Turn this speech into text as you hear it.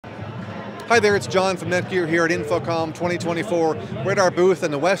Hi there, it's John from NETGEAR here at InfoComm 2024. We're at our booth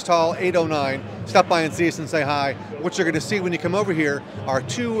in the West Hall 809. Stop by and see us and say hi. What you're going to see when you come over here are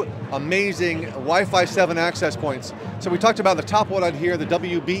two amazing Wi-Fi 7 access points. So we talked about the top one on here, the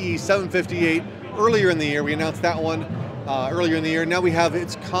WBE758, earlier in the year. We announced that one earlier in the year. Now we have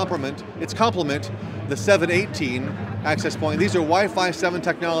its complement, the 718 access point. These are Wi-Fi 7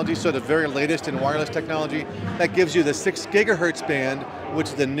 technology, so the very latest in wireless technology. That gives you the 6 gigahertz band, which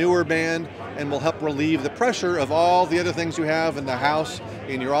is the newer band, and will help relieve the pressure of all the other things you have in the house,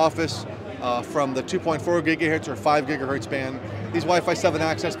 in your office, from the 2.4 gigahertz or 5 gigahertz band. These Wi-Fi 7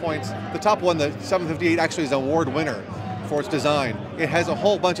 access points, the top one, the 758, actually is an award winner for its design. It has a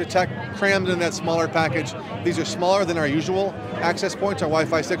whole bunch of tech crammed in that smaller package. These are smaller than our usual access points, our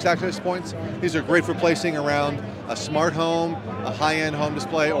Wi-Fi 6 access points. These are great for placing around a smart home, a high-end home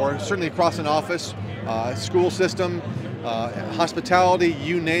display, or certainly across an office, school system, hospitality,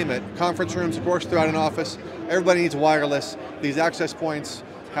 you name it. Conference rooms, of course, throughout an office. Everybody needs wireless. These access points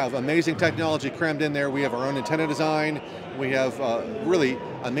have amazing technology crammed in there. We have our own antenna design. We have really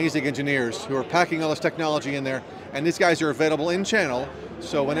amazing engineers who are packing all this technology in there. And these guys are available in channel.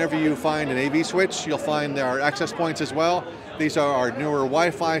 So whenever you find an AV switch, you'll find our access points as well. These are our newer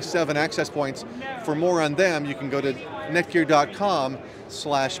Wi-Fi 7 access points. For more on them, you can go to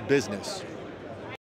netgear.com/business.